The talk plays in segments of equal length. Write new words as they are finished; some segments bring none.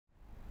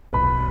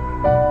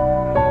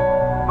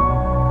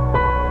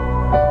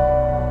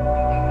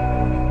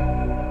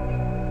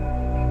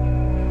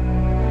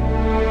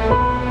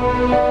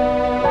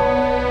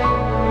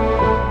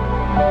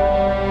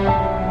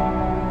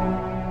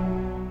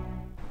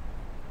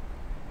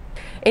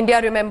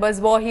India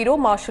remembers war hero,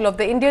 Marshal of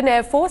the Indian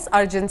Air Force,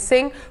 Arjan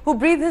Singh, who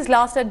breathed his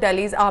last at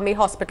Delhi's Army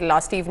Hospital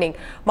last evening.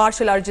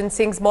 Marshal Arjan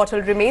Singh's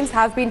mortal remains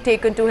have been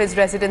taken to his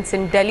residence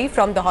in Delhi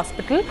from the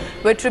hospital,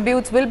 where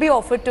tributes will be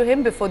offered to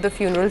him before the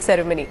funeral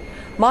ceremony.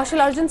 Marshal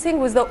Arjan Singh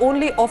was the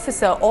only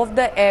officer of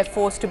the Air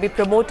Force to be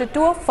promoted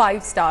to a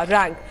 5-star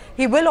rank.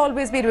 He will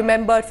always be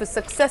remembered for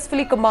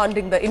successfully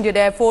commanding the Indian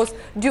Air Force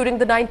during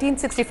the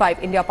 1965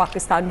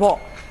 India-Pakistan War.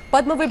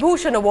 Padma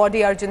Vibhushan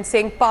awardee Arjan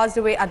Singh passed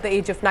away at the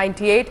age of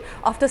 98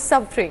 after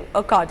suffering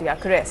a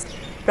cardiac arrest.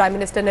 Prime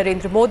Minister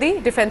Narendra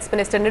Modi, Defence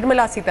Minister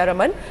Nirmala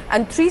Sitharaman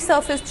and 3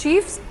 service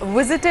chiefs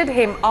visited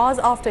him hours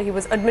after he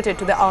was admitted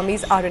to the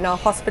Army's Arena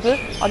Hospital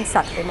on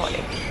Saturday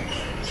morning.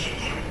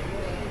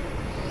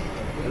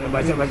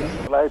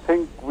 Well, I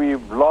think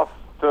we've lost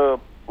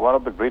one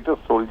of the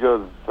greatest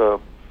soldiers that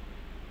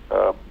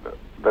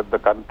the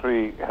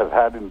country has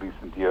had in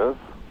recent years.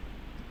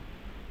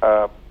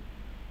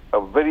 A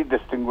very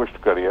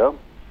distinguished career,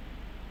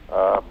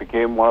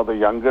 became one of the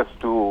youngest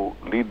to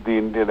lead the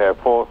Indian Air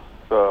Force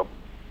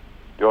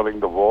during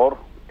the war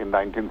in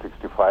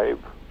 1965,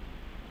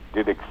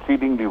 did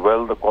exceedingly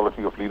well the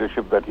quality of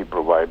leadership that he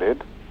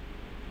provided,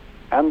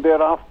 and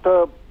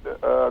thereafter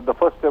the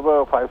first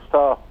ever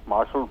 5-star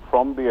Marshal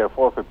from the Air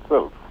Force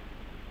itself.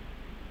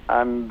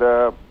 And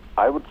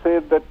I would say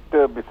that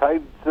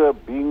besides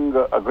being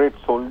a great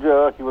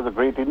soldier, he was a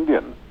great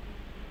Indian.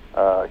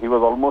 He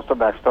was almost a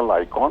national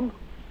icon.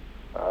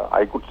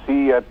 I could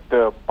see at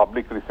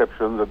public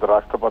receptions at the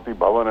Rashtrapati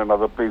Bhavan and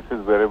other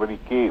places wherever he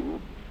came.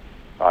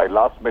 I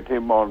last met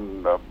him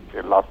on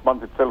last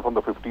month itself on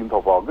the 15th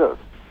of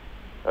August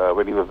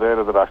when he was there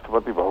at the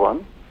Rashtrapati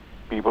Bhavan.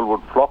 People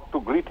would flock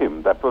to greet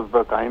him. That was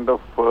the kind of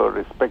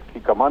respect he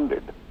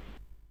commanded.